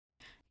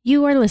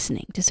You are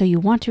listening to So You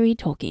Want to Read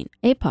Tolkien,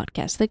 a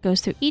podcast that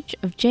goes through each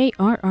of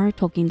J.R.R.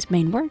 Tolkien's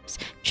main works,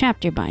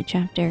 chapter by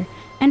chapter,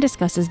 and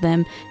discusses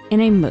them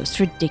in a most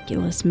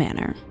ridiculous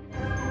manner.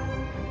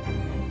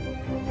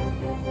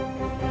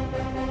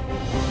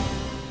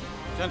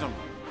 Gentlemen.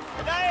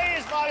 Today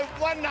is my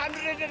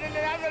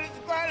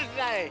 111th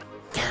birthday.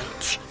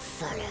 Don't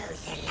follow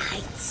the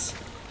lights.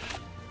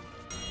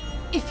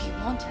 If you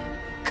want him,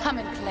 come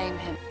and claim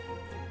him.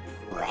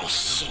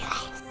 Precious.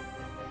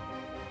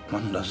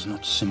 One does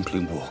not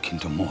simply walk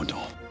into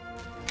Mordor.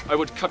 I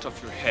would cut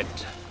off your head,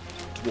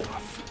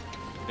 dwarf,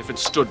 if it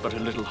stood but a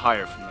little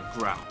higher from the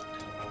ground.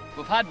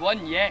 We've had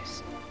one, yes.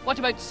 What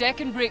about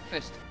second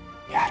breakfast?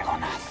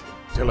 Yargonath.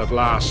 Till at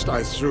last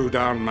I threw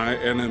down my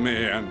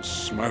enemy and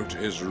smote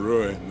his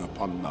ruin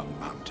upon the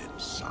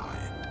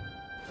mountainside.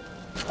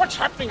 What's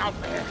happening out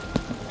there?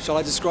 Shall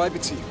I describe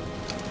it to you?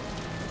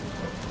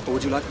 Or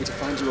would you like me to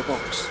find you a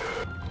box?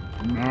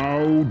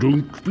 Now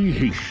don't be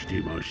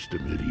hasty, Master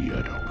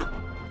Meriadoc.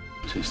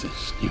 What is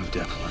this new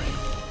devilry?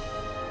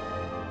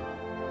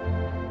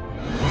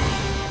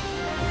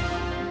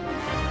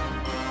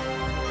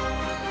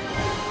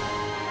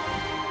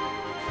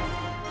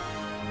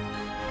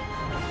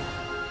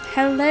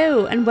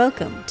 Hello, and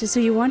welcome to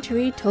So You Want to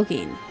Read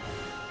Tolkien.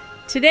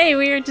 Today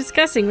we are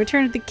discussing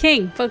Return of the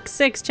King, Book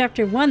 6,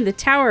 Chapter 1, The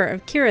Tower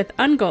of Cirith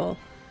Ungol.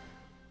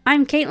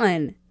 I'm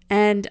Caitlin,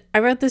 and I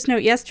wrote this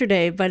note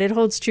yesterday, but it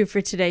holds true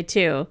for today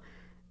too.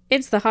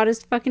 It's the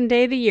hottest fucking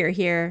day of the year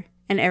here,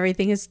 and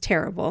everything is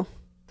terrible.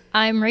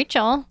 I'm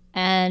Rachel,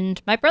 and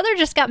my brother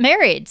just got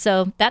married,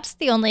 so that's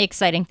the only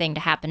exciting thing to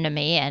happen to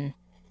me in,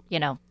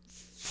 5+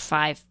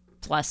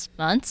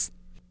 months.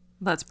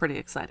 That's pretty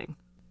exciting.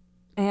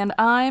 And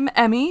I'm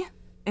Emmy,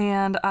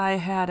 and I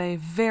had a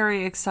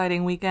very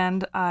exciting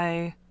weekend.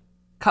 I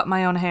cut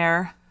my own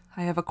hair.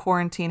 I have a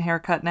quarantine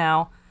haircut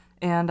now,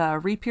 and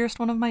re-pierced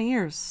one of my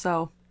ears,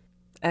 so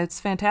it's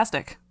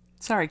fantastic.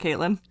 Sorry,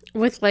 Caitlin.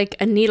 With like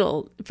a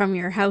needle from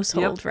your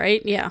household, Yep.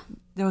 right? Yeah.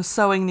 It was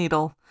sewing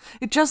needle.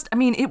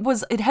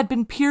 It had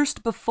been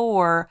pierced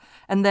before,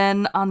 and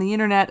then on the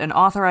internet, an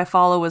author I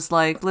follow was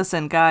like,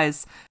 listen,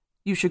 guys,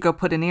 you should go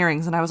put in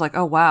earrings. And I was like,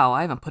 oh, wow,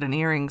 I haven't put in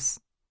earrings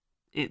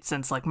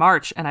since like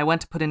March. And I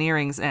went to put in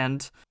earrings,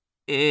 and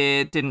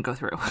it didn't go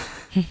through.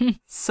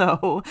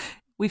 So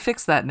we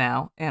fixed that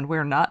now, and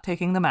we're not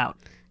taking them out.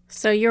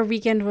 So your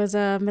weekend was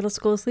a middle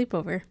school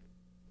sleepover.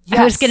 Yes.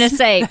 I was going to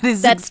say,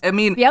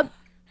 yep.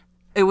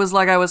 It was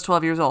like I was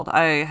 12 years old.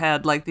 I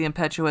had like the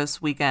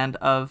impetuous weekend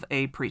of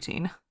a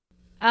preteen.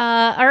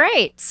 All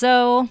right,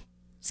 so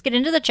let's get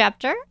into the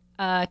chapter.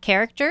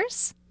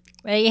 Characters.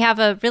 We have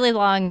a really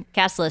long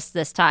cast list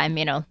this time.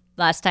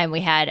 Last time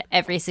we had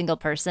every single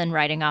person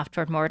riding off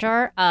toward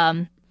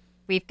Mordor.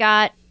 We've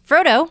got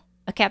Frodo,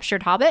 a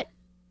captured hobbit,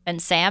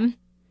 and Sam,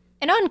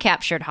 an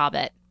uncaptured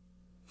hobbit.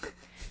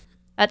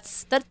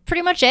 That's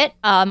pretty much it.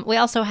 We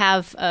also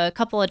have a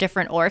couple of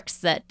different orcs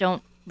that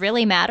don't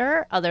really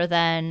matter, other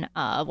than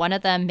one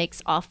of them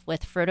makes off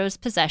with Frodo's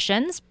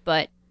possessions,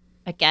 but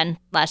again,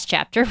 last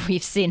chapter,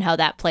 we've seen how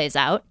that plays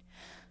out.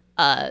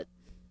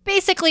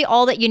 Basically,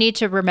 all that you need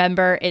to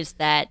remember is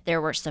that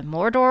there were some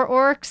Mordor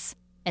orcs,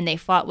 and they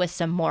fought with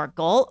some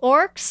Morgul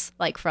orcs,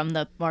 like from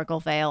the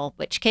Morgul Vale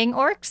Witch King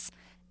orcs,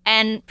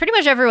 and pretty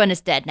much everyone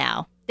is dead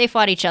now. They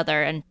fought each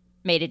other and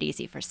made it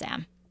easy for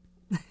Sam.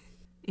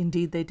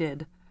 Indeed they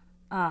did.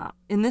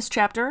 In this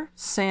chapter,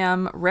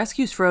 Sam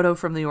rescues Frodo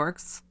from the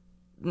orcs,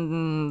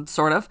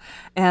 sort of,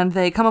 and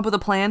they come up with a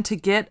plan to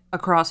get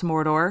across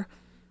Mordor.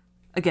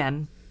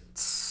 Again,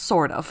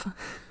 sort of.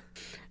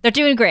 They're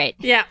doing great.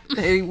 Yeah.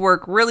 They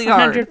work really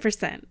hard.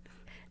 100%.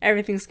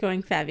 Everything's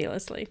going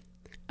fabulously.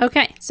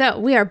 Okay, so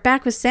we are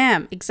back with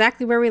Sam,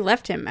 exactly where we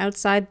left him,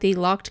 outside the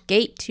locked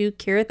gate to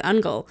Cirith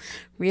Ungol,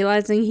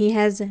 realizing he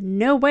has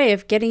no way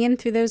of getting in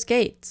through those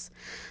gates.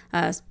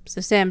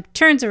 So Sam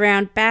turns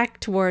around back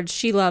towards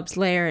Shelob's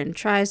lair and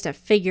tries to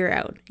figure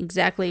out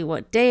exactly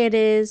what day it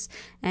is,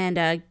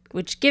 and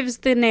which gives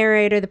the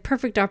narrator the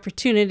perfect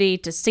opportunity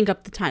to sync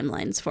up the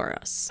timelines for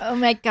us. Oh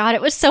my god,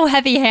 it was so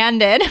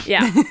heavy-handed.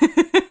 Yeah.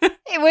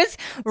 It was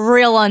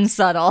real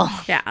unsubtle.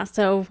 Yeah,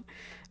 so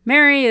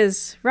Merry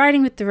is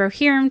riding with the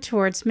Rohirrim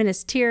towards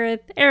Minas Tirith.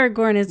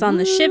 Aragorn is on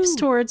the ships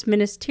towards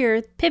Minas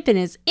Tirith. Pippin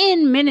is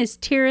in Minas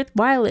Tirith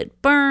while it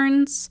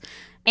burns.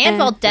 And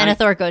while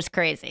Denethor goes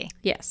crazy.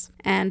 Yes.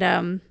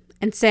 And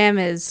Sam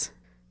is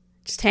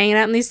just hanging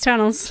out in these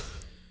tunnels.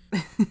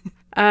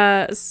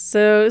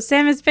 So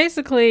Sam is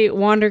basically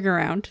wandering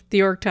around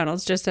the orc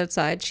tunnels just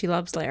outside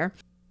Shelob's lair.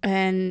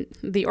 And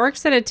the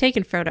orcs that had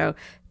taken Frodo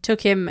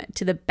took him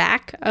to the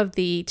back of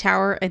the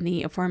tower and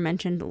the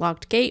aforementioned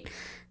locked gate.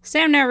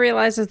 Sam now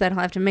realizes that he'll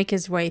have to make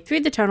his way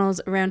through the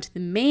tunnels around to the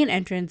main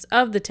entrance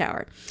of the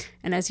tower.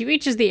 And as he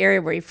reaches the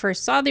area where he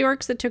first saw the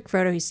orcs that took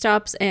Frodo, he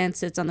stops and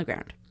sits on the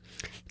ground.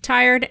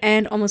 Tired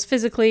and almost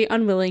physically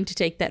unwilling to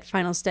take that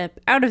final step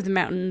out of the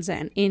mountains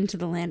and into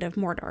the land of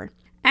Mordor.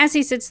 As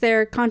he sits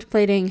there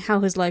contemplating how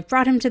his life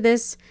brought him to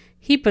this,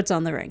 he puts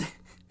on the ring.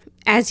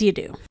 As you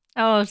do.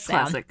 Oh,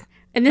 Sam. Classic.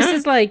 And this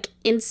is like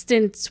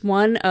instance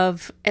one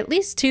of at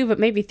least 2, but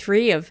maybe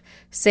 3 of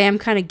Sam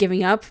kind of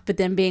giving up, but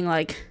then being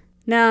like,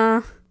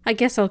 nah, I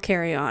guess I'll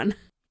carry on.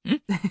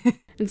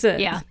 It's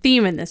a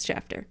theme in this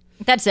chapter.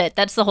 That's it.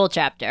 That's the whole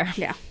chapter.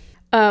 Yeah.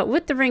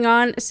 With the ring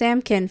on,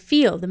 Sam can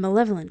feel the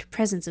malevolent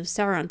presence of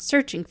Sauron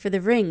searching for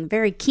the ring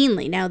very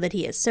keenly now that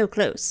he is so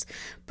close.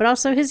 But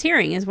also his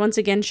hearing is once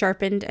again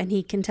sharpened, and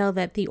he can tell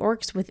that the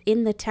orcs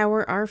within the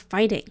tower are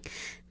fighting.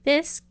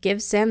 This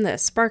gives Sam the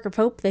spark of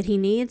hope that he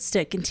needs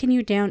to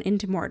continue down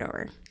into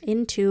Mordor.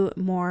 Into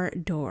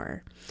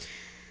Mordor.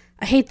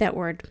 I hate that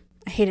word.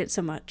 I hate it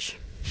so much.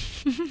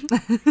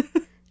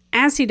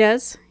 As he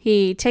does,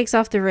 he takes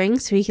off the ring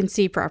so he can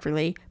see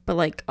properly, but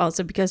like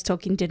also because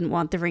Tolkien didn't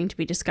want the ring to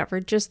be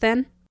discovered just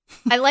then.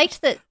 I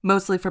liked that.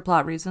 Mostly for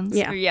plot reasons.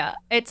 Yeah. Yeah.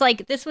 It's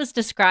like this was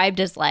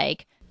described as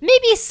like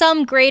maybe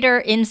some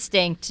greater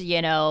instinct,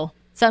 you know,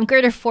 some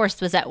greater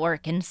force was at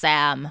work in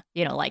Sam,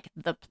 you know, like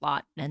the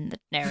plot and the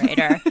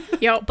narrator.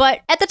 Yep. But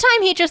at the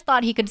time, he just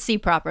thought he could see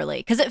properly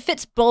because it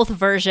fits both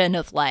version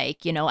of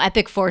like, you know,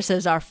 epic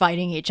forces are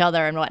fighting each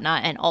other and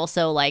whatnot. And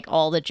also like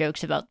all the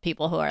jokes about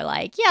people who are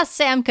like, yes,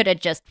 Sam could have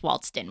just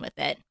waltzed in with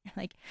it.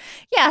 Like,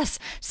 yes,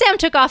 Sam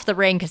took off the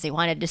ring because he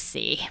wanted to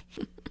see.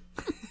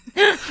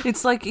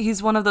 It's like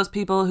he's one of those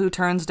people who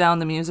turns down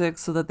the music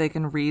so that they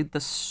can read the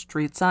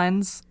street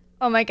signs.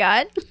 Oh my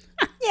God.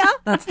 Yeah.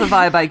 That's the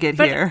vibe I get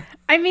here.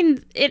 I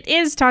mean, it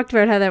is talked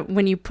about how that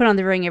when you put on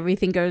the ring,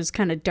 everything goes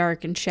kind of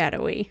dark and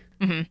shadowy.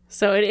 Mm-hmm.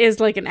 So it is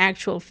like an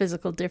actual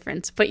physical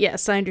difference. But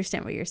yes, I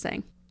understand what you're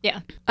saying.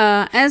 Yeah.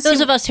 As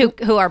those of us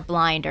who are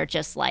blind are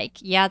just like,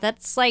 yeah,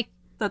 that's like...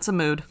 That's a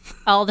mood.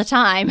 All the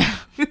time.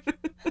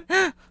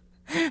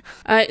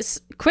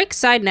 Quick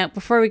side note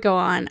before we go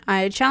on.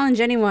 I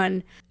challenge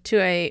anyone to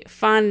a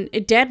fun,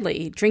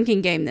 deadly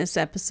drinking game this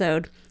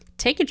episode.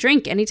 Take a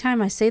drink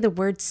anytime I say the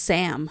word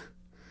Sam.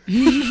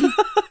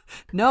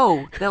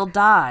 No, they'll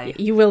die.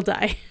 You will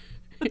die.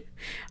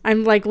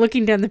 I'm like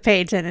looking down the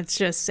page and it's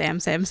just Sam,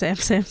 Sam, Sam,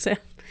 Sam, Sam.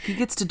 He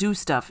gets to do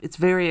stuff. It's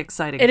very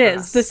exciting. It is.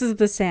 Us. This is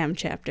the Sam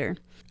chapter.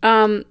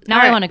 Now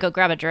I want to go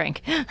grab a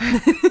drink.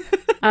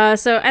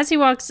 So as he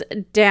walks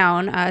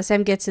down,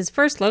 Sam gets his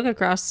first look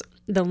across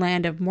the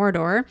land of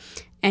Mordor,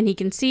 and he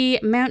can see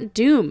Mount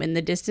Doom in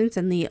the distance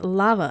and the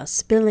lava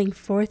spilling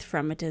forth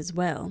from it as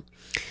well.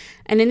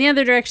 And in the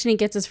other direction, he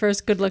gets his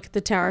first good look at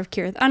the Tower of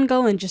Cirith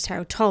Ungol and just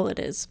how tall it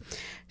is.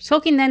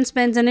 Tolkien then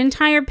spends an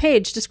entire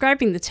page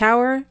describing the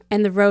tower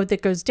and the road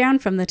that goes down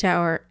from the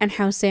tower and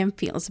how Sam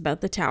feels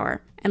about the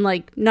tower. And,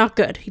 like, not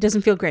good. He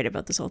doesn't feel great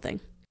about this whole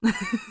thing.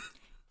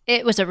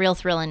 It was a real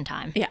thrilling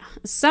time. Yeah.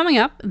 Summing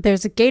up,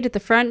 there's a gate at the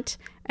front,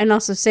 and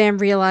also Sam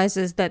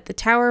realizes that the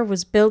tower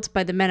was built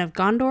by the men of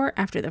Gondor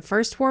after the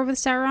first war with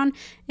Sauron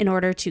in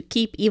order to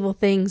keep evil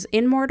things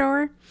in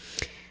Mordor.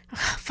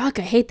 Ugh, fuck,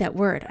 I hate that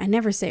word. I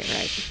never say it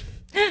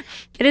right.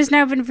 It has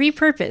now been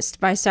repurposed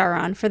by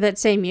Sauron for that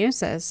same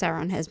use, as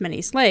Sauron has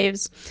many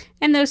slaves,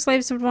 and those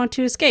slaves would want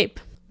to escape.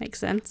 Makes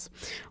sense.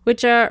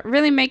 Which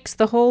really makes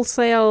the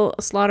wholesale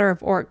slaughter of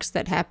orcs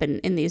that happen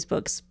in these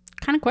books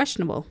kind of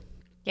questionable.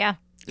 Yeah.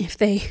 If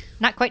they...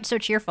 Not quite so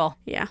cheerful.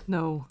 Yeah.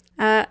 No.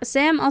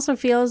 Sam also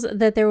feels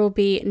that there will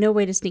be no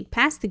way to sneak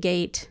past the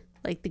gate,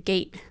 like the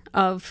gate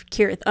of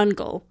Cirith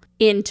Ungol,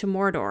 into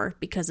Mordor,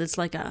 because it's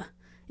like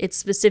it's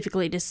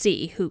specifically to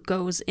see who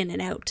goes in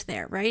and out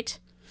there, right?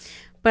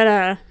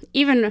 But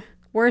even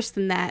worse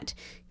than that,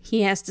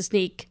 he has to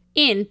sneak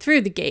in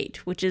through the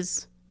gate, which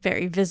is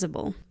very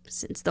visible,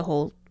 since the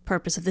whole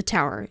purpose of the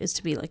tower is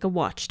to be like a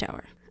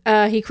watchtower.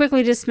 He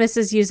quickly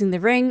dismisses using the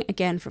ring,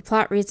 again for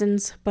plot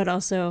reasons, but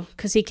also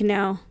because he can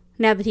now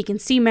that he can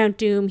see Mount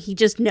Doom, he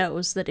just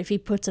knows that if he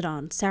puts it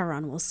on,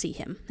 Sauron will see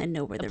him and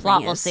know where the ring is. The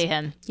plot will see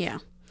him. Yeah.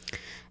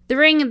 The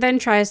ring then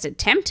tries to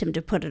tempt him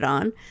to put it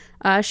on,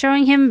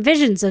 showing him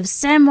visions of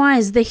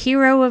Samwise, the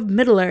hero of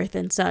Middle-earth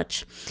and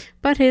such.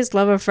 But his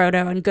love of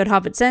Frodo and good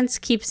hobbit sense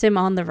keeps him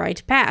on the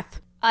right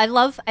path. I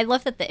love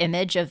that the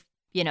image of,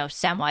 you know,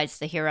 Samwise,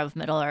 the hero of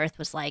Middle-earth,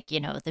 was like, you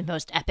know, the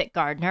most epic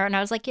gardener. And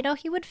I was like, you know,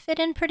 he would fit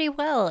in pretty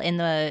well in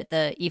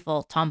the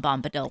evil Tom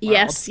Bombadil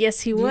world.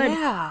 Yes, he would.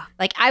 Yeah.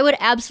 Like, I would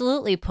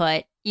absolutely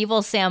put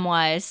evil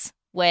Samwise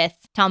with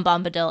Tom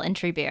Bombadil and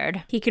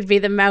Treebeard. He could be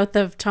the mouth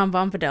of Tom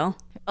Bombadil.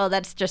 Oh,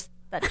 that just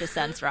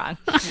sounds wrong.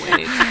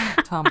 Wait,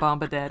 Tom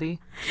Bombadaddy.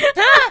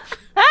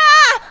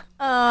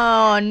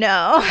 Oh,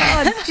 no.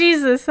 Oh,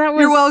 Jesus, that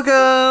was... You're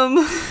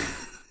welcome.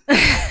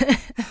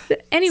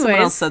 Anyways.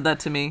 Someone else said that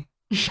to me.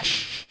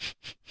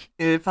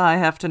 If I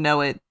have to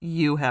know it,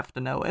 you have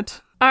to know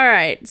it. All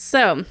right,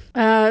 so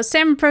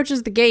Sam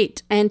approaches the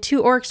gate, and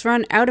 2 orcs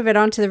run out of it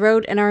onto the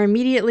road and are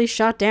immediately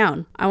shot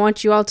down. I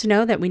want you all to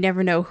know that we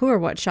never know who or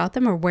what shot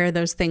them or where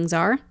those things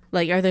are.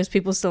 Like, are those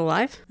people still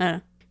alive?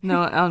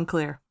 No,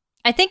 unclear.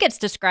 I think it's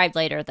described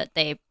later that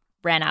they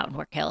ran out and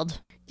were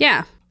killed.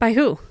 Yeah, by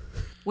who?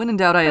 When in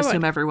doubt, I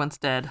assume everyone's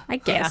dead. I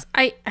guess.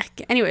 Yeah.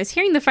 Anyways,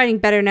 hearing the fighting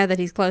better now that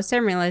he's close,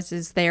 Sam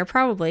realizes they are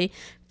probably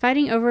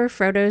fighting over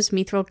Frodo's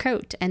mithril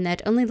coat, and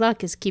that only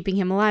luck is keeping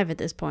him alive at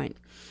this point.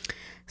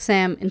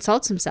 Sam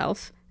insults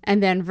himself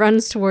and then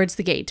runs towards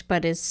the gate,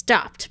 but is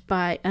stopped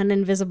by an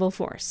invisible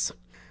force.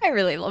 I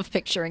really love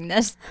picturing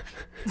this.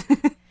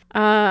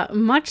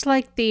 Much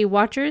like the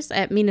Watchers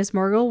at Minas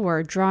Morgul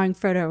were drawing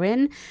Frodo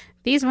in,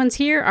 these ones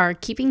here are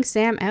keeping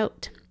Sam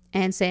out.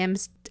 And Sam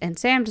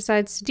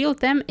decides to deal with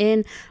them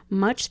in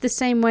much the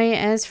same way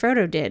as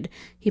Frodo did.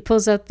 He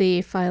pulls out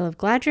the Phial of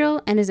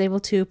Galadriel and is able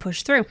to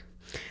push through.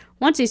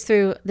 Once he's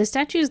through, the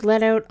statues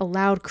let out a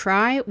loud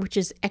cry, which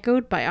is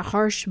echoed by a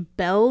harsh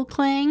bell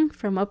clang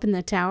from up in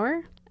the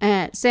tower.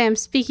 Sam,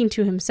 speaking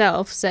to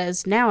himself,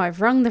 says, "Now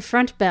I've rung the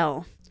front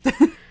bell,"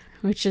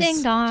 which is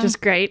Ding dong.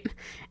 just great.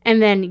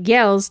 And then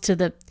yells to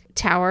the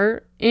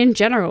tower in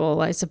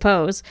general, I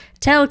suppose,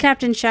 "Tell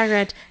Captain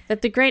Shagrat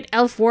that the great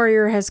elf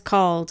warrior has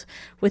called,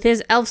 with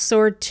his elf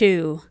sword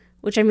too,"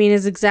 which I mean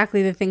is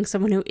exactly the thing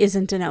someone who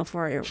isn't an elf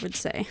warrior would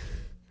say.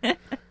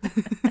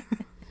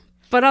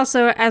 But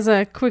also, as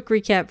a quick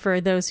recap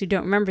for those who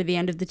don't remember the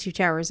end of the Two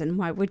Towers, and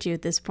why would you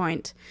at this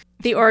point,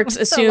 the orcs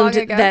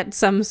assumed that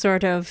some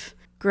sort of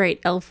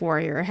great elf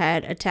warrior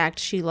had attacked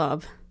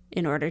Shelob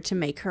in order to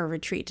make her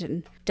retreat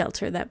and dealt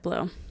her that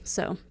blow.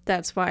 So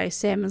that's why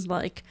Sam is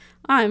like,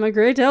 "I'm a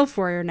great elf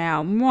warrior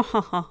now."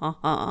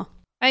 Mwahahaha.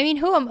 I mean,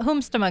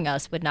 whomst among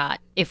us would not,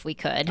 if we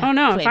could, claim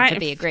to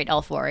be a great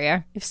elf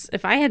warrior?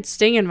 If I had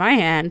Sting in my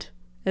hand,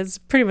 that's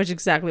pretty much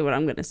exactly what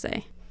I'm going to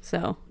say.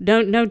 So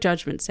no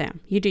judgment, Sam.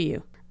 You do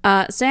you.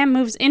 Sam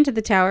moves into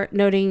the tower,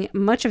 noting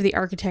much of the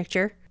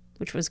architecture,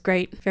 which was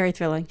great, very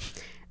thrilling,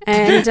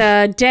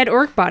 and dead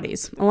orc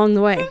bodies along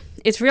the way.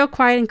 It's real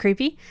quiet and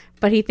creepy,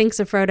 but he thinks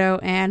of Frodo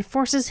and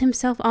forces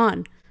himself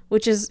on,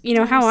 which is,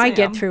 how I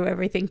get through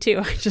everything, too.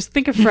 I just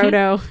think of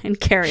Frodo and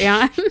carry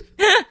on.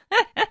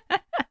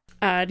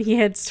 And he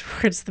heads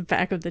towards the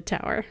back of the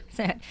tower.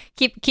 So,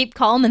 keep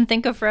calm and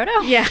think of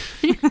Frodo? Yeah.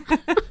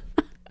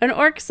 An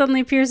orc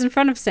suddenly appears in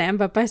front of Sam,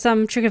 but by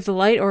some trick of the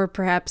light, or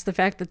perhaps the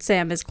fact that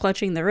Sam is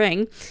clutching the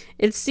ring,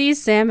 it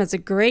sees Sam as a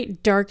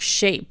great dark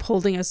shape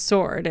holding a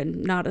sword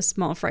and not a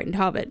small frightened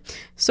hobbit.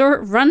 So it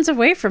runs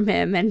away from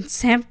him, and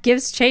Sam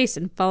gives chase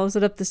and follows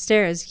it up the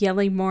stairs,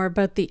 yelling more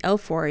about the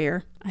elf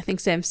warrior. I think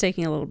Sam's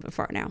taking a little bit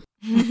far now.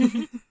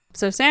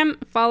 So Sam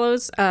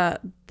follows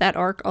that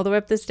orc all the way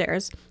up the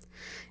stairs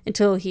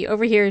until he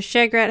overhears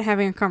Shagrat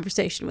having a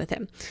conversation with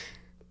him.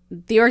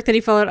 The orc that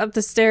he followed up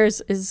the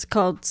stairs is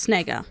called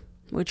Snega,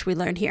 which we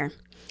learned here.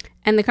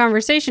 And the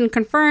conversation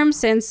confirms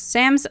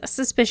Sam's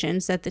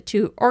suspicions that the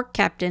two orc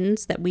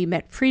captains that we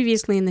met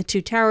previously in the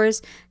Two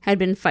Towers had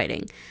been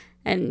fighting.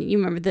 And you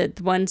remember the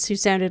ones who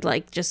sounded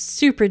like just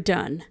super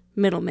done,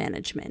 middle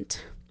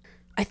management.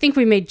 I think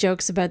we made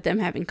jokes about them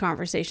having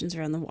conversations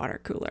around the water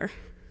cooler.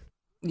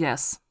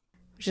 Yes.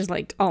 Which is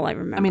like all I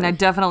remember. I mean, I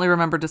definitely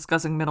remember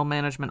discussing middle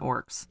management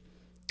orcs.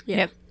 Yeah.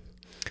 Yep.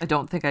 I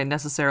don't think I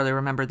necessarily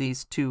remember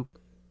these two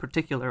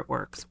particular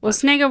orcs. Well,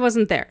 Snega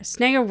wasn't there.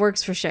 Snega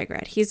works for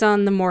Shagrat. He's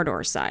on the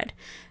Mordor side.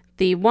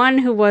 The one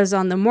who was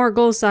on the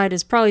Morgul side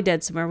is probably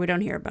dead somewhere. We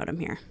don't hear about him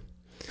here.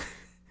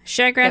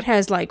 Shagrat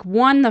has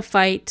won the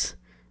fight,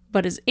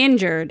 but is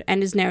injured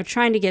and is now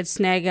trying to get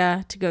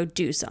Snega to go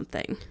do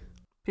something.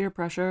 Peer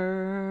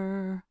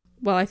pressure.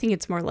 Well, I think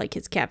it's more like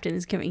his captain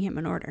is giving him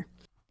an order.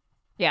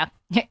 Yeah.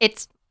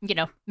 It's,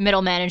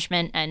 middle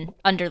management and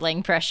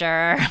underling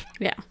pressure.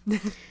 Yeah.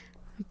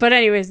 But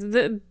anyways,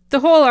 the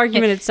whole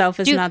argument itself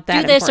is not that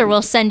important. Do this or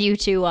we'll send you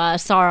to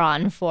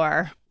Sauron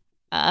for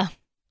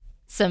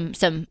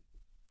some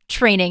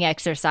training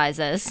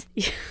exercises.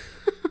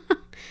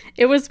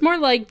 It was more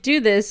like,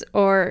 do this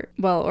or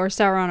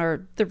Sauron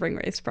or the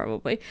Ringwraiths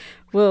probably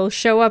will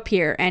show up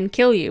here and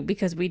kill you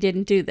because we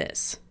didn't do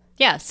this.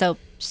 Yeah, so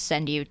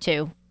send you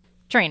to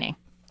training.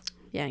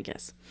 Yeah, I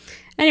guess.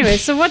 Anyway,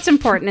 so what's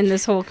important in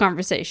this whole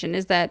conversation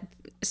is that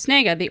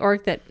Snega, the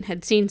orc that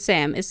had seen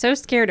Sam, is so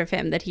scared of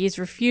him that he's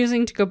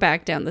refusing to go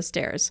back down the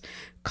stairs.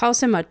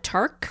 Calls him a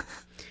Tark,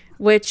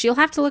 which you'll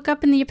have to look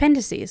up in the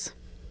appendices.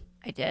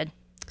 I did.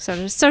 So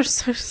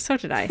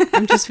did I.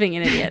 I'm just being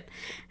an idiot.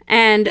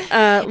 And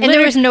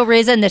there was no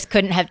reason this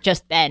couldn't have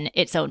just been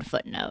its own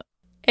footnote.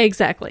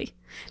 Exactly.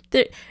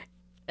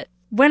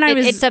 When I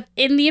was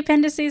in the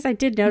appendices, I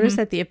did notice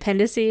that the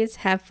appendices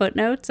have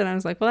footnotes, and I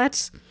was like, well,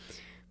 that's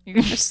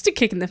just a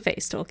kick in the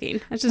face,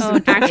 Tolkien. That's just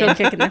an actual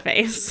kick in the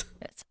face.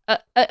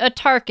 A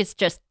Tark is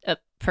just a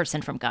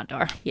person from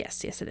Gondor.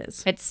 Yes, it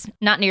is. It's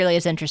not nearly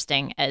as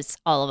interesting as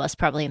all of us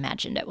probably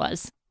imagined it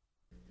was.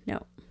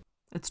 No.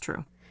 It's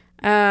true.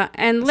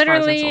 And as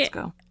literally, far as insults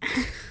go.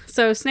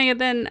 So Snega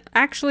then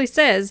actually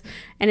says,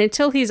 and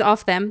until he's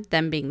off them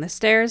being the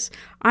stairs,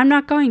 I'm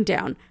not going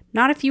down.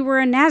 Not if you were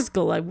a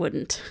Nazgul, I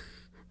wouldn't.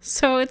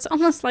 So it's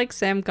almost like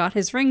Sam got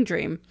his ring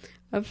dream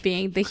of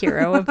being the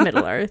hero of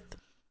Middle-earth.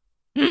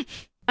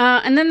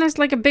 And then there's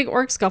a big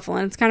orc scuffle,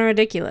 and it's kind of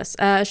ridiculous.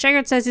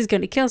 Shagrat says he's going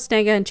to kill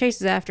Snega and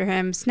chases after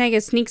him. Snega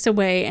sneaks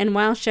away, and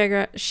while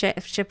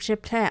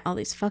Shagrat... all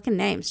these fucking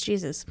names,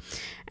 Jesus.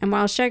 And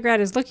while Shagrat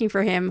is looking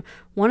for him,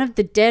 one of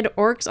the dead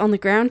orcs on the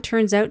ground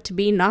turns out to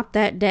be not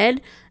that dead,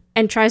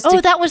 and tries to...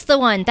 Oh, that was the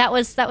one. That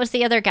was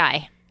the other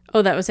guy.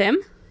 Oh, that was him?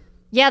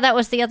 Yeah, that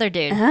was the other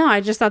dude. Oh, I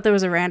just thought there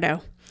was a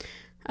rando.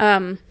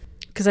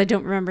 Because because I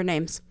don't remember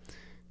names.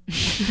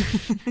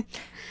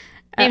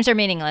 Names are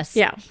meaningless.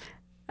 Yeah.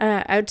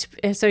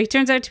 So he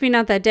turns out to be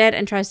not that dead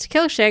and tries to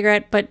kill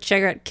Shagrat, but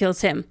Shagrat kills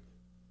him.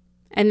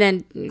 And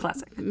then...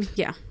 Classic.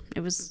 Yeah,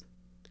 it was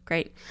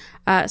great.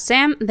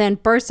 Sam then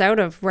bursts out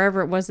of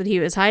wherever it was that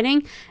he was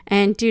hiding,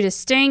 and due to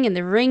Sting and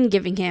the ring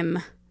giving him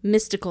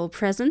mystical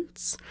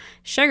presence,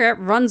 Shagrat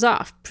runs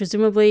off,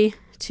 presumably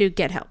to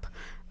get help,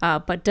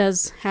 but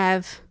does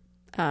have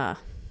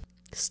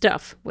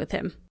stuff with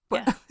him.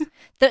 Yeah.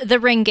 The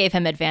ring gave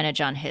him advantage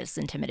on his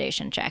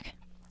intimidation check.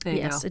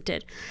 Yes, it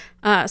did.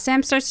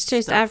 Sam starts to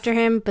chase after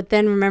him, but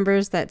then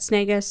remembers that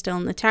Snega is still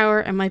in the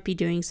tower and might be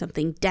doing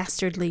something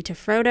dastardly to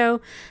Frodo,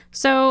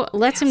 so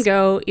lets him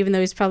go, even though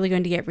he's probably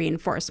going to get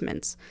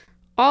reinforcements.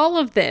 All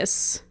of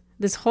this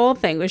whole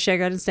thing with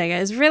Shagrat and Snega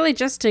is really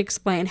just to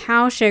explain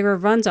how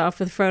Shagrat runs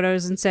off with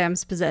Frodo's and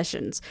Sam's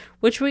possessions,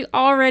 which we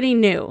already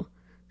knew,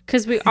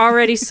 because we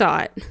already saw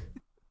it.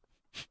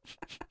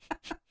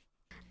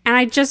 And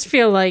I just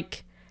feel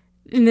like,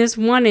 in this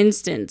one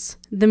instance,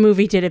 the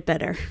movie did it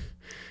better.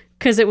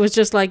 Because it was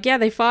just like, yeah,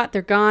 they fought,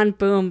 they're gone,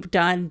 boom,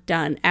 done,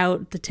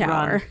 out the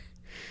tower.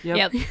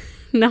 Yep.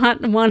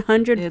 Not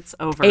 100 it's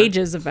over.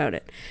 pages about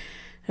it.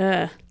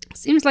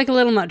 Seems like a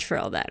little much for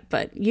all that,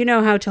 but you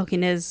know how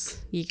Tolkien is.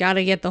 You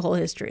gotta get the whole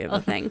history of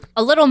the thing.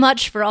 A little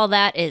much for all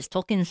that is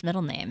Tolkien's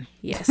middle name.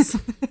 Yes.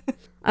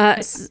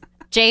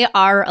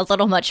 J.R. A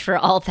little much for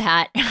all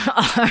that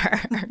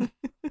are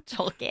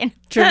Tolkien.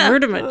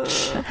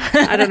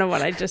 I don't know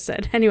what I just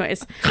said.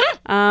 Anyways,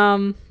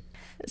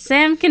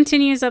 Sam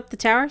continues up the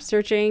tower,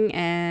 searching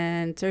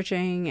and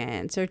searching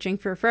and searching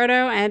for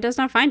Frodo, and does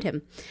not find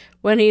him.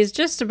 When he's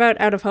just about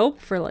out of hope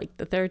for like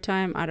the third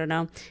time, I don't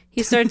know,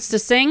 he starts to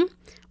sing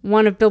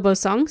one of Bilbo's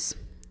songs.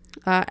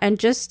 And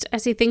just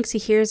as he thinks he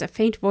hears a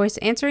faint voice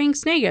answering,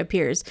 Snega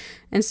appears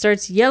and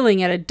starts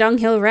yelling at a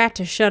dunghill rat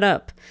to shut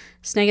up.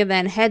 Snega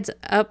then heads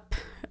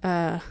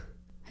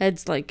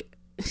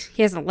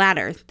he has a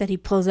ladder that he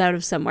pulls out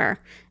of somewhere,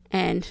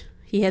 and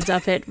he heads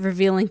up it,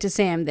 revealing to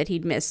Sam that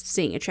he'd missed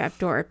seeing a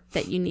trapdoor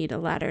that you need a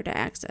ladder to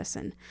access,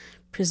 and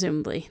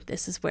presumably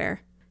this is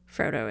where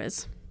Frodo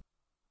is.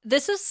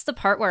 This is the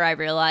part where I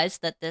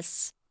realized that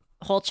this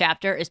whole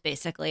chapter is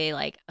basically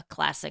like a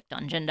classic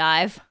dungeon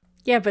dive.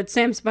 Yeah, but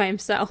Sam's by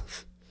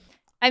himself.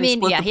 I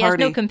mean, yeah, he has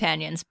no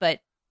companions, but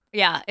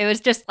yeah, it was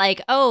just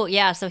like, oh,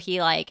 yeah, so he's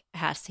like,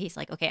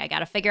 okay, I got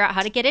to figure out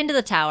how to get into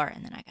the tower,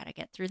 and then I got to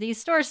get through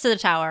these doors to the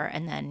tower,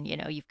 and then,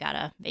 you've got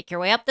to make your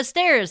way up the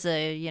stairs,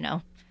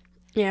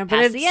 yeah,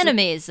 past the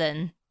enemies,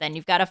 and then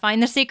you've got to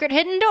find the secret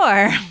hidden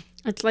door.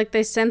 It's like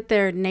they sent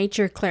their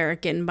nature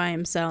cleric in by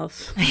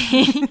himself.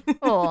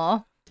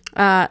 Aw.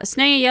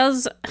 Snega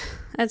yells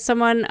at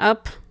someone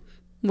up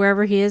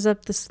wherever he is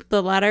up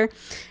the ladder,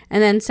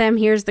 and then Sam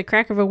hears the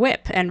crack of a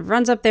whip and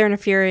runs up there in a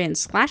fury and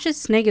slashes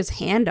Snega's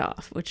hand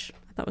off, which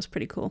I thought was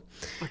pretty cool,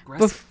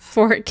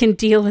 before it can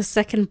deal a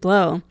second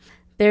blow.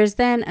 There's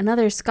then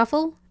another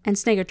scuffle, and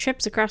Snega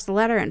trips across the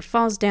ladder and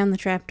falls down the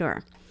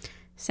trapdoor.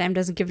 Sam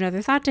doesn't give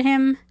another thought to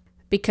him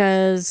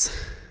because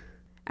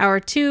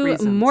our two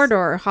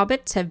Mordor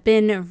hobbits have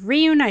been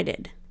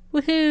reunited.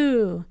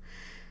 Woohoo!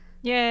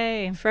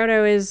 Yay!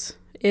 Frodo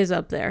is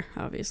up there,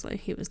 obviously.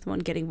 He was the one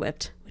getting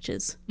whipped, which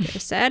is very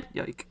sad.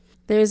 Yike.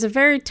 There's a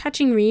very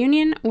touching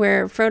reunion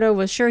where Frodo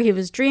was sure he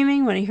was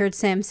dreaming when he heard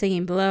Sam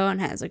singing below, and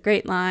has a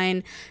great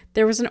line.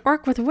 There was an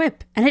orc with a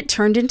whip, and it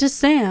turned into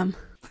Sam.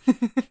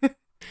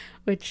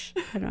 Which,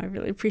 I don't know, I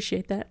really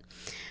appreciate that.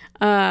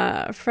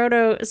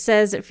 Frodo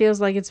says it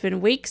feels like it's been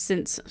weeks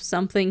since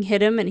something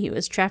hit him and he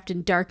was trapped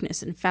in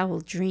darkness and foul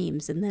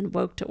dreams and then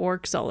woke to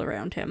orcs all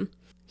around him.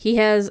 He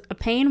has a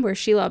pain where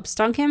Shelob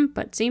stung him,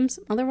 but seems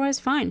otherwise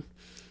fine.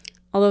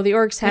 Although the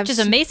orcs have... Which is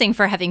amazing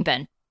for having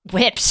been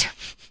whipped.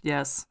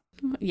 Yes.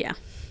 Yeah.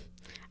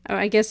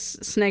 I guess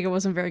Snega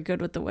wasn't very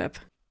good with the whip.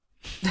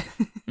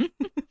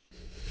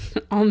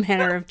 All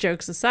manner of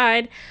jokes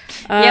aside.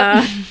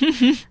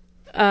 The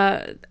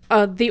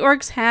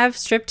orcs have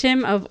stripped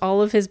him of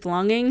all of his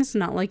belongings,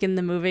 not like in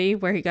the movie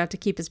where he got to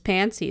keep his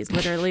pants. He's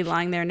literally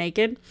lying there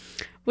naked,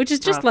 which is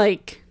just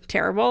like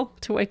terrible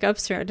to wake up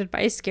surrounded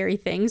by scary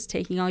things,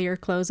 taking all your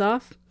clothes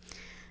off.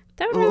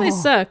 That would really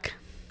suck.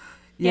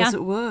 Yes,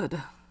 it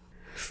would.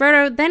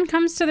 Frodo then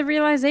comes to the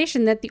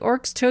realization that the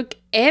orcs took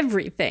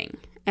everything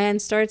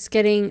and starts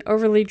getting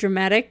overly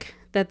dramatic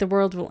that the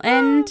world will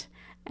end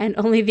and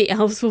only the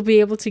elves will be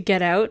able to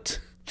get out,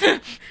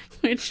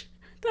 which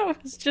that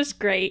was just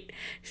great.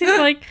 He's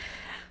like,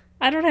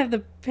 I don't have the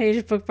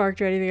page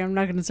bookmarked or anything. I'm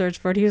not going to search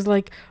for it. He was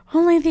like,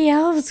 only the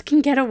elves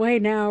can get away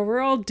now.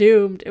 We're all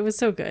doomed. It was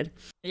so good.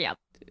 Yep.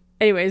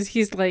 Anyways,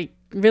 he's like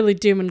really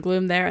doom and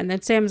gloom there. And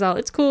then Sam's all,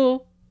 it's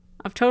cool.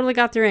 I've totally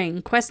got the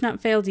ring. Quest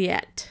not failed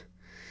yet.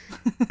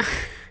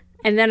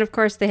 And then, of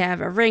course, they have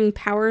a ring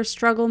power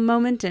struggle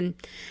moment. And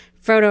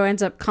Frodo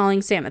ends up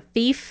calling Sam a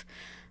thief,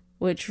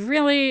 which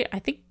really, I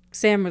think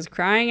Sam was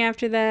crying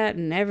after that.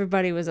 And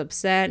everybody was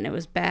upset and it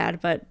was bad.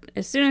 But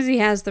as soon as he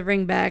has the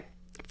ring back,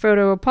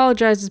 Frodo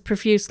apologizes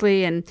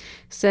profusely and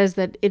says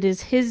that it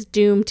is his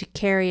doom to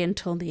carry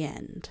until the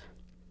end.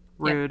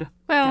 Rude.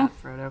 Well, God,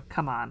 Frodo,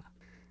 come on.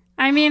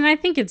 I mean, I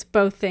think it's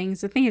both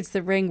things. I think it's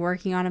the ring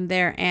working on him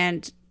there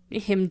and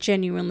him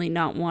genuinely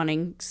not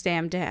wanting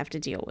Sam to have to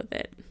deal with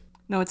it.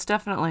 No, it's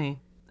definitely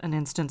an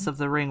instance of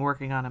the ring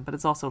working on him, but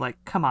it's also like,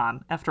 come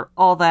on, after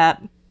all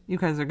that, you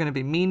guys are going to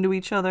be mean to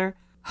each other?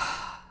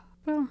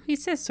 Well, he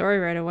says sorry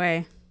right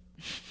away.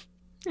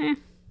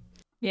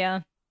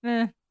 Yeah.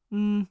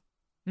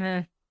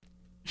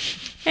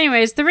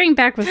 Anyways, the ring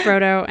back with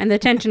Frodo and the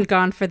tension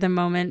gone for the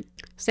moment.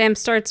 Sam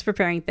starts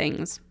preparing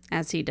things,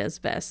 as he does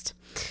best.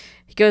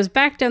 He goes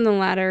back down the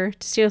ladder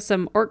to steal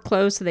some orc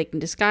clothes so they can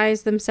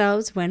disguise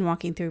themselves when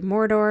walking through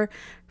Mordor.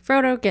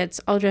 Frodo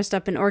gets all dressed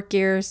up in orc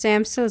gear.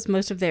 Sam still has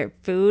most of their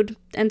food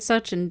and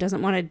such and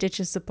doesn't want to ditch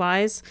his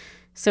supplies,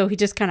 so he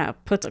just kind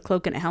of puts a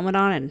cloak and a helmet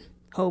on and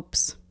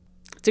hopes.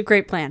 It's a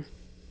great plan.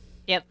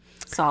 Yep.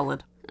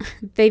 Solid.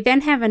 They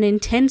then have an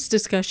intense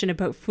discussion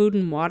about food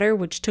and water,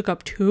 which took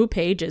up 2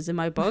 pages in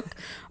my book,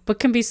 but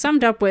can be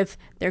summed up with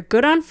they're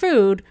good on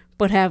food,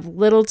 but have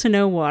little to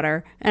no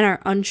water and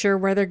are unsure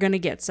where they're going to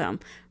get some.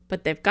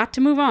 But they've got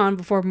to move on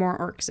before more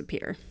orcs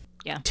appear.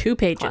 Yeah. 2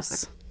 pages.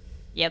 Classic.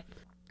 Yep.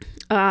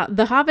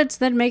 The hobbits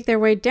then make their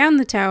way down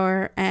the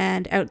tower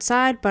and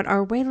outside, but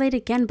are waylaid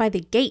again by the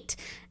gate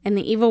and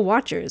the evil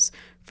watchers.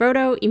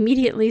 Frodo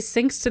immediately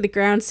sinks to the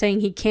ground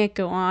saying he can't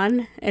go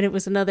on, and it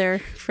was another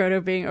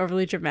Frodo being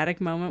overly dramatic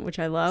moment, which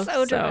I love.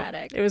 So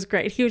dramatic. It was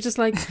great. He was just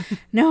like,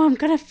 no, I'm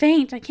going to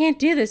faint. I can't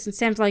do this. And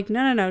Sam's like,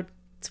 no,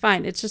 it's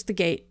fine. It's just the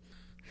gate.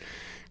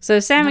 So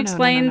Sam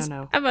explains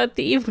about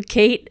the evil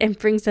gate and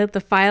brings out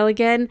the file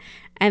again,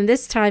 and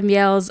this time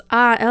yells,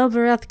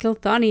 Elbereth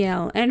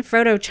Gilthoniel, and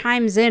Frodo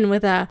chimes in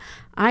with a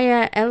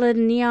Aya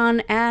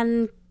Elenion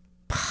and...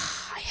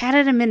 I had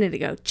it a minute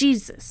ago.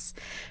 Jesus.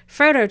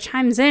 Frodo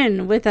chimes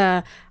in with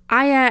a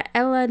Aya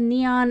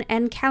Elenion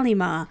and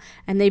Kalima,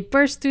 and they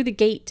burst through the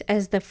gate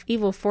as the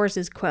evil force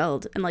is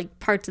quelled, and like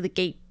parts of the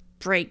gate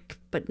break,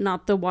 but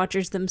not the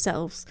watchers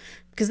themselves,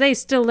 because they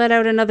still let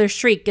out another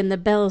shriek and the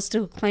bell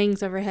still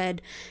clangs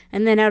overhead,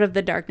 and then out of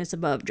the darkness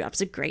above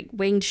drops a great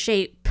winged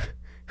shape,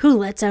 who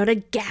lets out a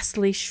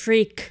ghastly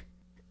shriek.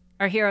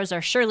 Our heroes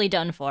are surely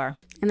done for.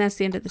 And that's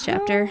the end of the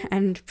chapter,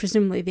 and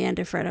presumably the end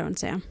of Frodo and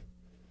Sam.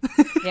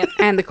 Yep.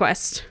 And the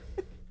quest.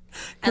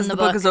 Because the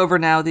book is over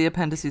now, the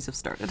appendices have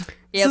started. Yep.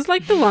 This is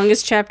like the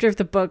longest chapter of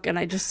the book, and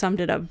I just summed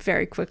it up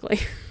very quickly.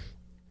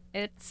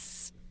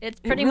 It's pretty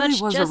it really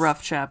much was just a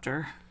rough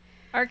chapter.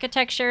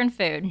 Architecture and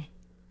food.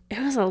 It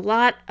was a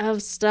lot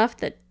of stuff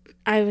that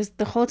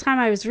the whole time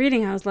I was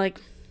reading, I was like,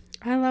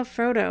 I love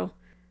Frodo,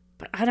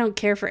 but I don't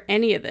care for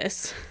any of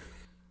this.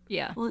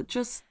 Yeah. Well, it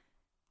just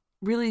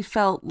really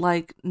felt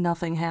like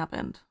nothing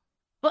happened.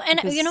 Well,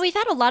 and we've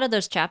had a lot of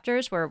those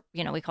chapters where,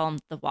 we call them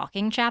the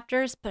walking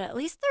chapters, but at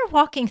least they're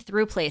walking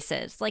through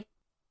places. Like,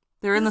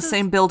 they're in the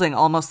same building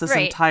almost this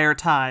entire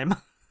time.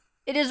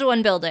 It is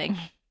one building.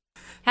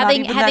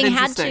 Having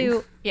had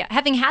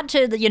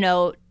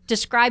to,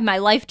 describe my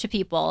life to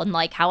people and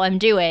like how I'm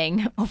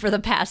doing over the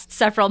past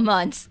several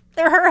months,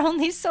 there are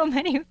only so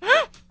many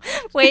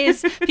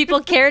ways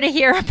people care to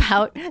hear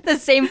about the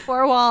same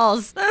 4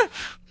 walls.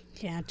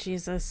 Yeah,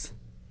 Jesus.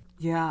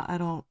 Yeah, I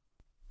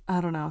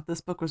don't know.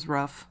 This book was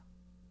rough.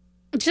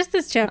 Just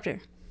this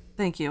chapter.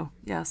 Thank you.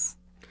 Yes.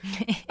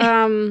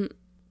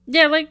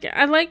 Yeah, like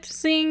I liked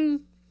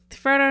seeing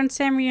Frodo and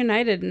Sam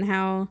reunited and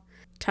how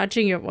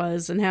touching it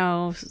was and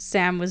how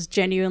Sam was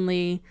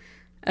genuinely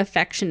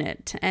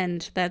affectionate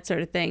and that sort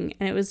of thing.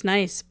 And it was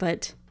nice,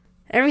 but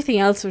everything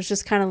else was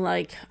just kind of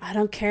like, I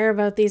don't care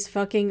about these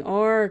fucking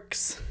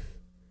orcs.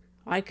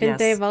 Why couldn't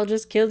they have all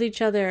just killed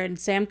each other and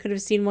Sam could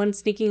have seen one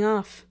sneaking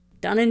off?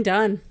 Done and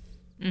done.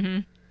 Mm-hmm.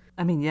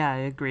 I mean, yeah, I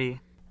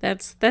agree.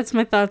 That's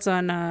my thoughts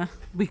on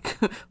we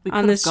could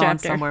on have gone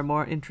chapter. somewhere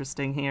more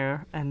interesting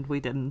here, and we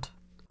didn't.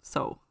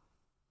 So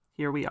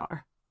here we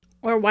are.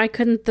 Or why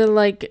couldn't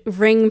the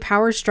ring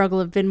power struggle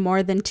have been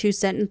more than 2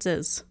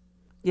 sentences?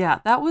 Yeah,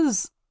 that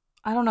was,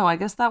 I don't know, I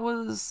guess that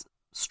was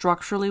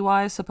structurally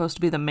wise supposed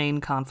to be the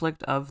main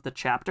conflict of the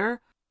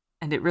chapter,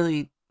 and it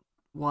really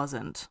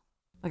wasn't.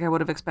 Like, I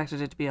would have expected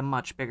it to be a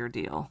much bigger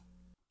deal.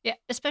 Yeah,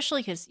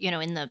 especially because,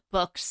 in the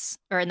books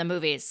or in the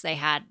movies, they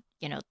had,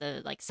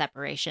 the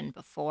separation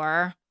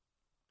before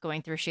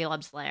going through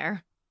Shelob's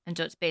lair. And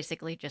so it's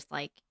basically just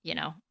like,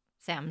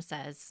 Sam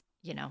says,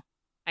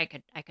 I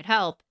could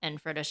help.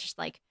 And Frodo's just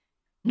like,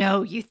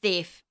 no, you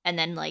thief. And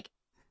then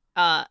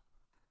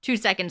 2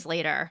 seconds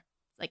later,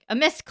 a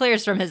mist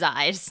clears from his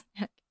eyes.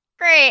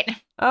 Great.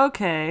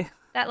 Okay.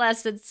 That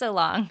lasted so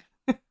long.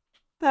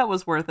 That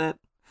was worth it.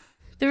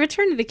 The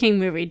Return of the King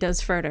movie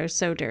does Frodo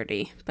so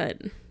dirty,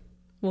 but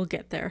we'll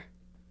get there.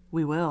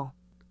 We will.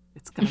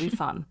 It's going to be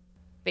fun.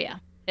 But yeah,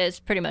 it's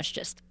pretty much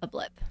just a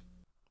blip.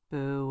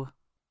 Boo.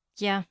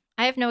 Yeah,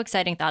 I have no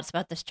exciting thoughts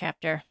about this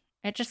chapter.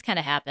 It just kind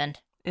of happened.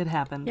 It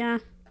happened. Yeah.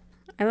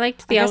 I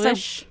liked the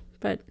Elvish,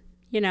 but,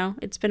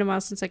 it's been a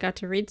while since I got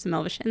to read some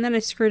Elvish, and then I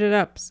screwed it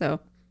up,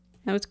 so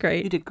that was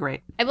great. You did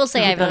great. I will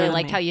say I really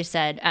liked how you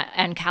said,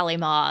 and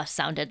Kalima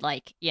sounded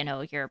like,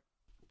 you're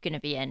going to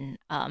be in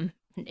an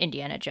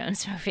Indiana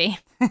Jones movie.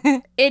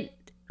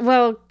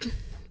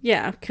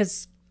 Yeah,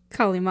 because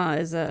Kali Ma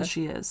is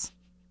She is.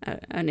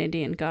 an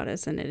Indian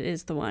goddess, and it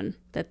is the one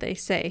that they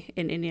say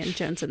in Indiana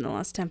Jones and the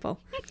Lost Temple.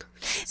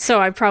 So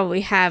I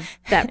probably have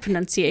that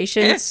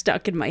pronunciation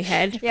stuck in my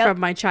head from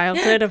my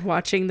childhood of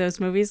watching those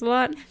movies a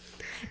lot.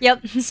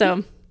 Yep.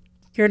 So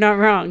you're not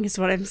wrong, is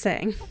what I'm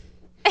saying.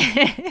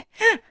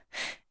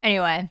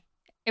 Anyway,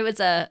 it was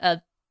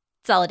a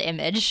solid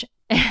image.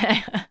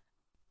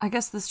 I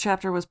guess this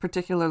chapter was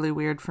particularly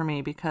weird for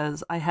me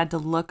because I had to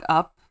look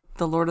up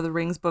the Lord of the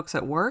Rings books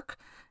at work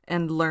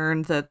and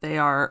learn that they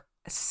are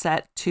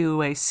set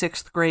to a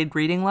 6th grade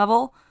reading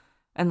level.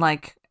 And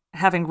like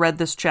having read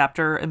this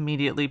chapter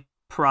immediately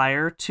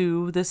prior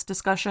to this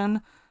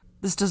discussion,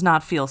 this does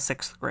not feel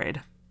 6th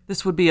grade.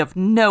 This would be of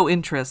no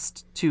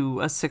interest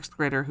to a 6th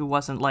grader who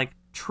wasn't like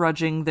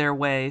trudging their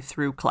way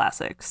through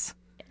classics.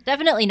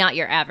 Definitely not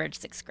your average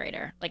 6th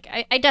grader. Like,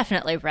 I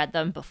definitely read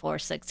them before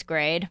 6th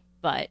grade,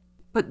 but...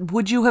 But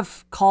would you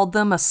have called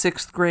them a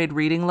 6th grade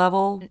reading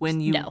level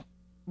when you... No.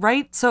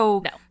 Right?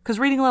 So, No. Because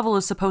reading level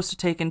is supposed to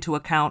take into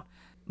account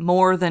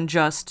more than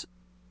just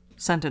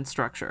sentence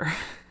structure.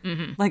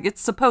 Mm-hmm. Like,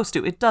 it's supposed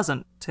to. It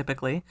doesn't,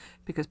 typically,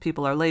 because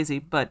people are lazy,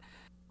 but,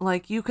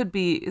 like, this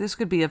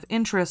could be of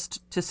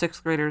interest to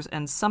 6th graders,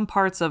 and some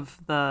parts of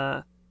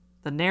the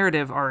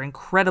narrative are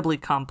incredibly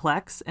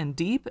complex and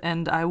deep,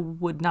 and I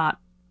would not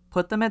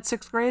put them at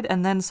 6th grade,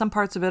 and then some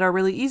parts of it are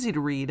really easy to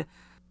read,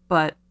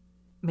 but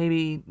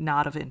maybe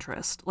not of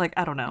interest. Like,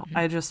 I don't know. Mm-hmm.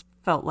 I just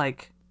felt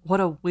like, what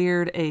a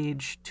weird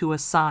age to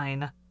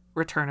assign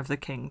Return of the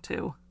King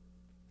to.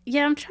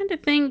 Yeah, I'm trying to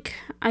think.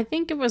 I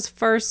think it was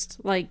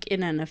first, like,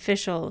 in an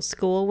official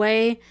school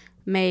way,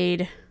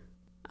 made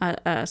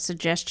a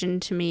suggestion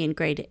to me in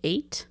grade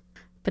 8,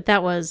 but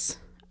that was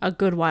a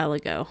good while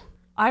ago.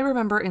 I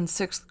remember in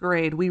 6th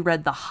grade, we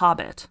read The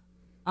Hobbit,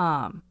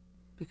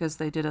 because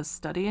they did a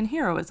study in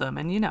heroism,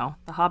 and, you know,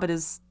 The Hobbit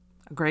is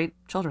a great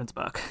children's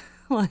book.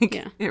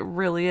 It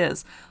really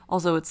is.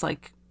 Also, it's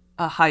like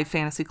a high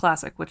fantasy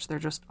classic, which there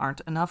just aren't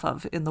enough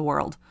of in the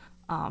world.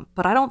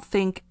 But I don't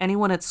think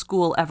anyone at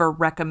school ever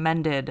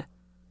recommended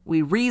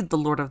we read The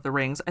Lord of the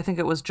Rings. I think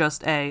it was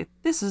just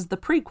this is the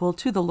prequel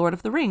to The Lord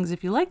of the Rings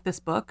if you like this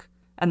book.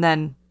 And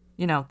then,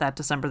 you know, that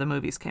December the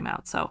movies came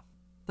out, so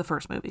the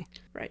first movie.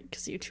 Right,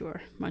 because you two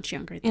are much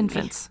younger than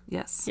Infants, me.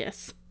 yes.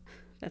 Yes.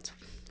 That's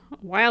a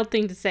wild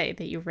thing to say,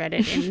 that you read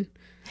it in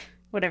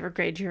whatever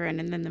grade you're in,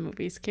 and then the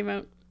movies came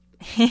out.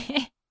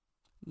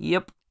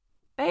 Yep.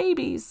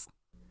 Babies.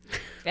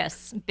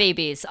 Yes,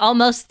 babies.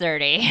 Almost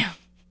 30.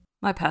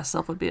 My past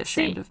self would be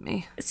ashamed of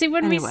me. See,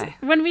 when anyway.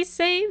 we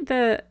say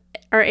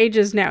our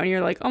ages now, and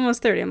you're like,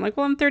 almost 30, I'm like,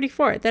 well, I'm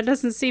 34. That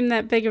doesn't seem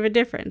that big of a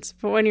difference.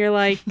 But when you're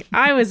like,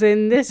 I was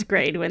in this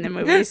grade when the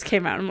movies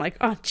came out, I'm like,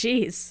 oh,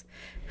 geez.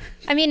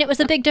 I mean, it was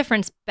a big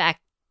difference back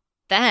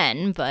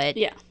then, but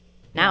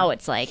now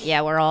it's like,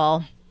 we're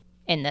all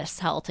in this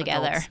hell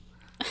together.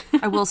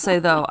 I will say,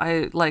 though,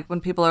 I like when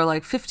people are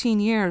like 15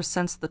 years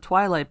since the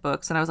Twilight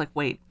books, and I was like,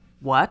 wait,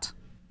 what?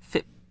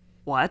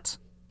 What?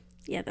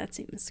 Yeah, that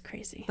seems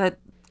crazy. That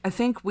I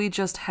think we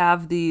just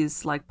have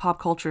these like pop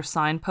culture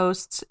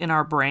signposts in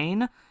our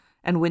brain,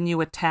 and when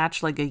you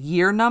attach like a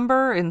year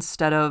number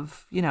instead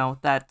of, you know,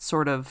 that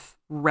sort of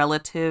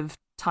relative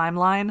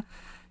timeline,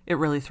 it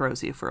really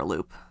throws you for a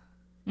loop.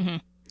 Mm-hmm.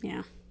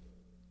 Yeah.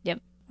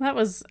 Yep. Well, that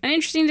was an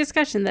interesting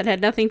discussion that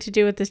had nothing to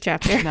do with this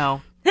chapter.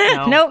 No.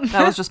 Nope.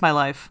 That was just my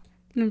life.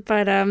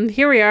 But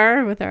here we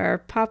are with our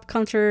pop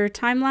culture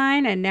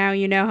timeline, and now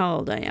you know how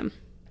old I am.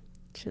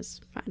 Which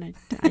is fine.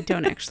 I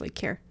don't actually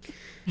care.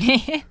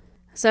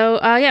 So,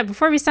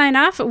 before we sign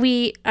off,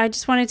 I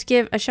just wanted to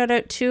give a shout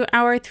out to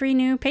our 3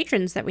 new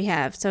patrons that we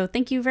have. So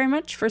thank you very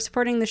much for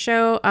supporting the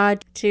show,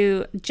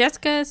 to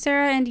Jessica,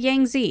 Sarah, and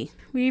Yang Z.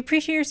 We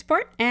appreciate your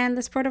support and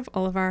the support of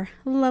all of our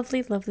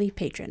lovely, lovely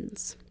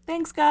patrons.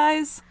 Thanks,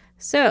 guys.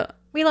 So,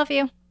 we love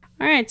you.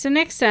 All right, so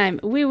next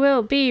time we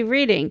will be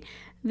reading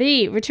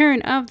The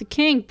Return of the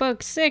King,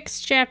 Book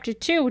 6, Chapter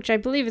 2, which I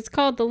believe is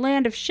called The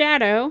Land of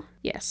Shadow.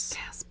 Yes.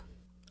 Gasp.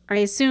 I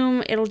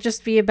assume it'll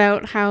just be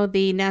about how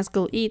the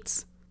Nazgul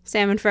eats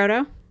Sam and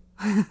Frodo.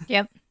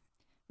 Yep.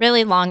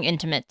 Really long,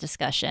 intimate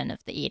discussion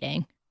of the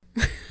eating.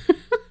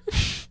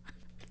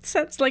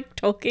 Sounds like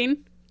Tolkien.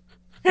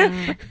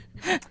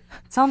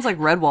 Sounds like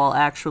Redwall,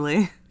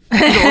 actually.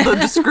 All the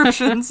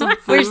descriptions of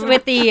food.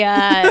 With the,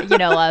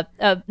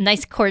 a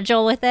nice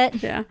cordial with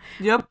it. Yeah.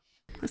 Yep.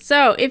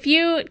 So, if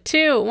you,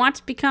 too, want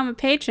to become a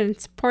patron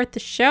and support the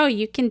show,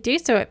 you can do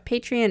so at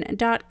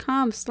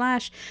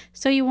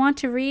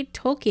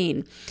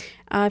patreon.com/SoYouWantToReadTolkien.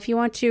 If you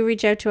want to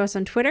reach out to us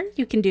on Twitter,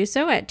 you can do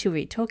so at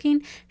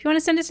ToReadTolkien. If you want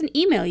to send us an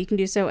email, you can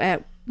do so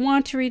at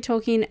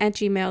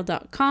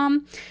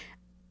wanttoreadtolkien@gmail.com.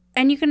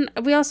 And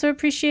we also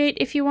appreciate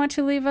if you want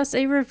to leave us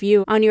a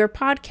review on your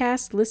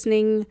podcast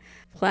listening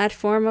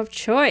platform of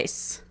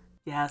choice.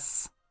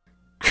 Yes.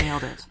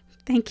 Nailed it.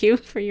 Thank you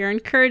for your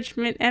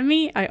encouragement,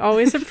 Emmy. I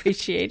always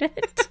appreciate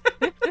it.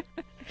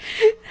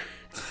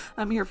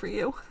 I'm here for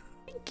you.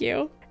 Thank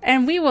you.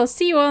 And we will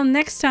see you all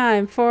next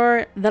time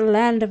for The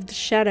Land of the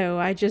Shadow.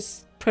 I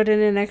just put in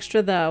an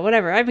extra the.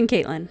 Whatever. I've been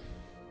Caitlin.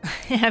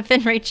 I've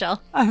been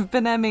Rachel. I've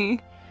been Emmy.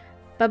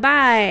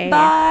 Bye-bye.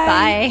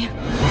 Bye.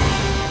 Bye.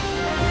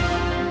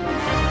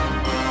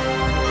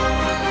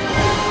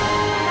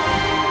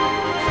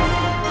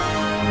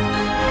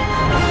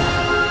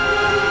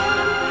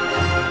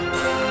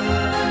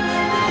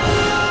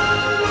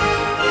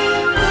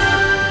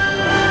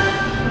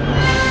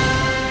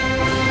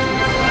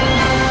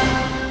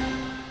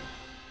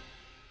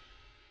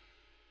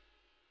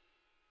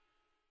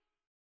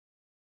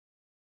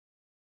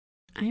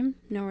 I'm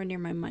nowhere near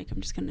my mic. I'm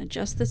just going to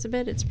adjust this a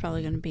bit. It's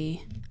probably going to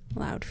be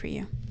loud for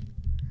you.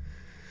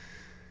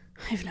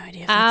 I have no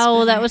idea if that's Ow,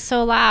 better. that was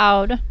so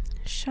loud.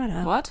 Shut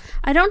up. What?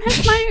 I don't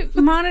have my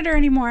monitor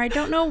anymore. I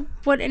don't know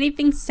what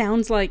anything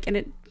sounds like, and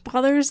it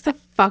bothers the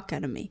fuck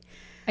out of me.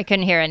 I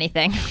couldn't hear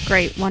anything.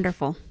 Great.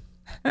 Wonderful.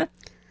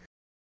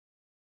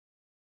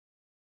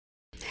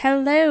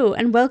 Hello,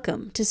 and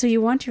welcome to So You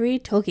Want to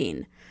Read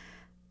Tolkien.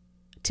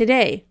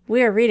 Today,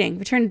 we are reading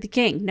Return of the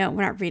King. No,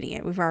 we're not reading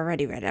it. We've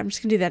already read it. I'm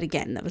just going to do that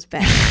again. That was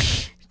bad.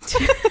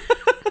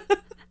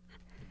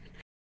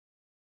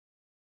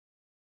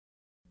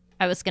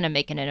 I was going to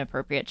make an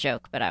inappropriate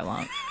joke, but I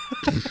won't.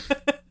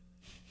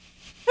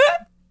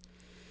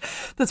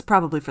 That's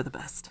probably for the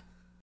best.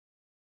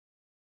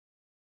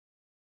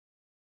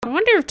 I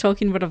wonder if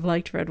Tolkien would have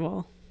liked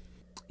Redwall.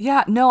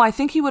 Yeah, no, I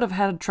think he would have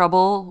had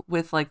trouble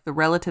with, like, the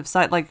relative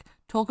side. Like,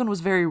 Tolkien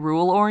was very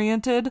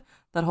rule-oriented.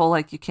 That whole,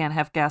 like, you can't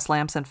have gas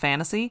lamps and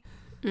fantasy.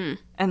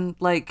 And,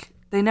 like,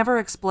 they never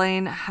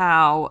explain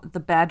how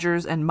the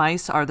badgers and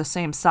mice are the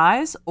same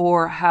size,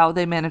 or how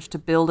they managed to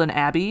build an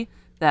abbey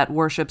that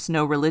worships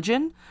no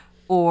religion,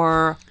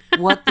 or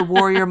what the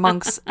warrior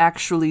monks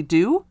actually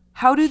do.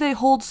 How do they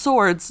hold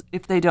swords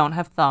if they don't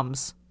have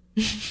thumbs?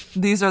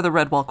 These are the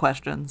Redwall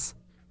questions.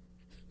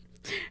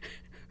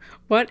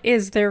 What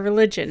is their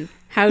religion?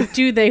 How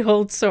do they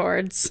hold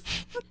swords?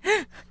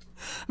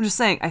 I'm just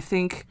saying, I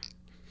think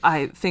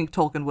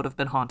Tolkien would have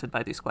been haunted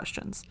by these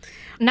questions.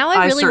 Now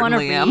I really want to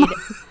certainly read. am.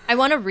 I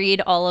want to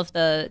read all of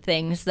the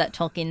things that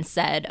Tolkien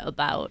said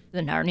about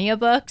the Narnia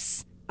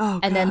books,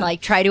 and then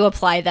like try to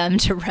apply them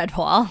to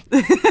Redwall.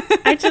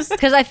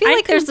 Because I feel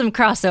like there's some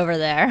crossover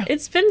there.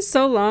 It's been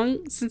so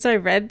long since I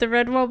read the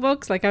Redwall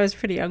books. Like, I was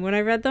pretty young when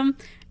I read them,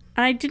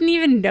 and I didn't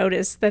even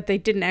notice that they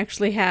didn't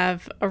actually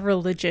have a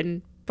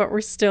religion, but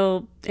were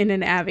still in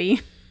an abbey.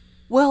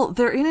 Well,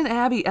 they're in an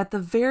abbey. At the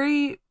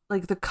very,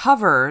 like, the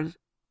cover,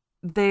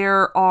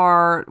 there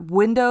are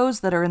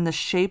windows that are in the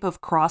shape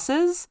of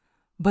crosses,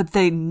 but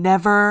they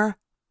never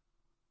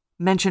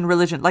mention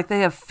religion. Like, they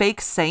have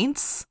fake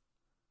saints,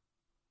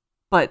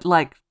 but,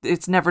 like,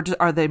 it's never,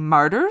 are they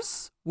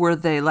martyrs? Were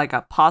they, like,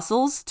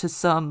 apostles to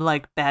some,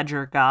 like,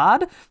 badger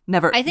god?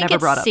 Never, I think never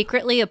brought it's up.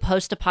 secretly a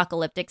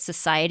post-apocalyptic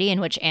society in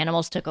which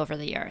animals took over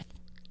the earth.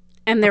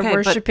 And they're Okay,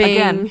 but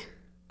worshipping...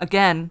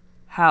 Again,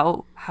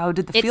 how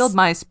did the field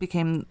mice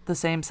become the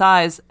same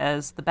size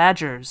as the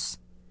badgers?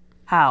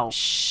 How?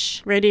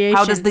 Radiation.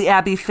 How does the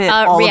abbey fit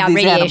all of these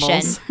radiation.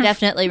 animals?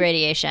 Definitely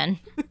radiation.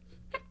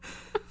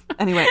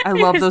 Anyway, I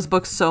love those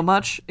books so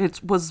much.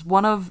 It was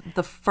one of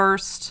the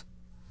first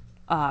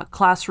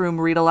classroom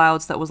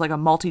read-alouds that was like a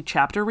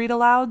multi-chapter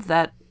read-aloud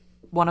that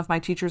one of my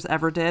teachers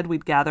ever did.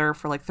 We'd gather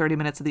for like 30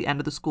 minutes at the end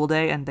of the school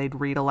day, and they'd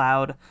read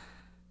aloud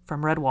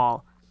from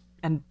Redwall.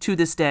 And to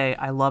this day,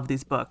 I love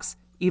these books.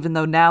 Even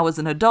though now as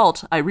an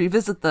adult, I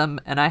revisit them,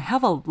 and I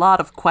have a lot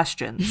of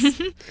questions.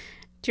 Do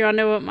you want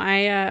to know what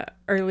my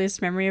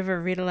earliest memory of a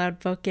read-aloud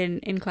book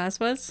in class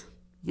was?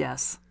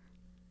 Yes.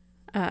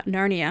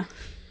 Narnia.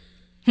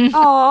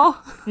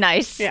 Oh,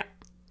 nice. Yeah.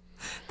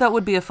 That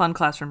would be a fun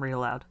classroom read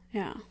aloud.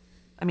 Yeah.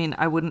 I mean,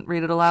 I wouldn't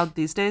read it aloud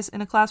these days in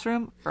a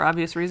classroom for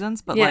obvious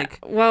reasons, but Yeah,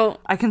 well,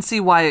 I can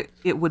see why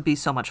it would be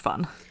so much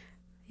fun.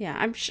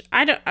 Yeah,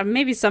 I don't.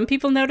 Maybe some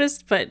people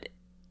noticed, but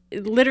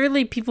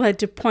literally, people had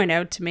to point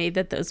out to me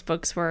that those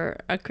books were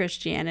a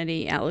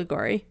Christianity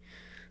allegory.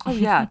 Oh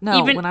yeah, no.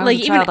 Even when I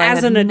was a child, even I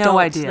as had an adult, no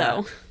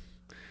idea.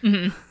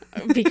 though,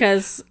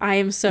 because I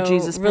am so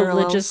Jesus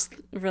parallels.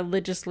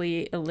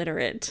 religiously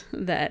illiterate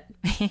that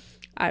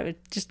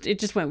it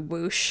just went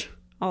whoosh,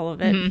 all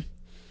of it.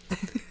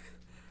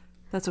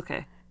 That's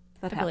okay.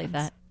 That I happens. believe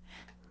that.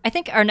 I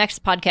think our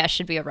next podcast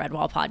should be a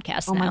Redwall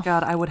podcast Oh now. my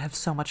god, I would have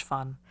so much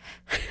fun.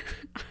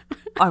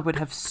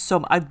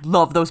 I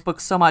love those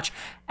books so much.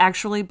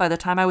 Actually, by the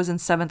time I was in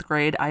 7th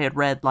grade, I had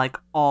read like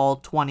all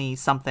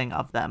 20-something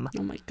of them.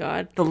 Oh my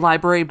god. The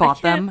library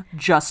bought them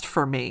just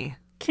for me.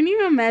 Can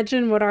you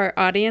imagine what our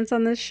audience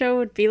on this show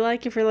would be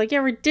like if we're like,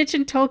 yeah, we're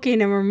ditching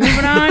Tolkien and we're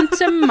moving on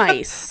to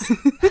mice?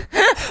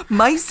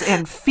 Mice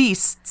and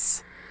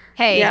feasts.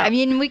 Hey, Yeah. I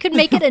mean, we could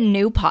make it a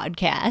new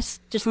podcast,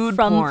 just Food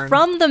porn.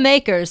 from the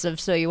makers of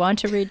So You Want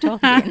to Read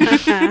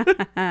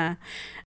Tolkien.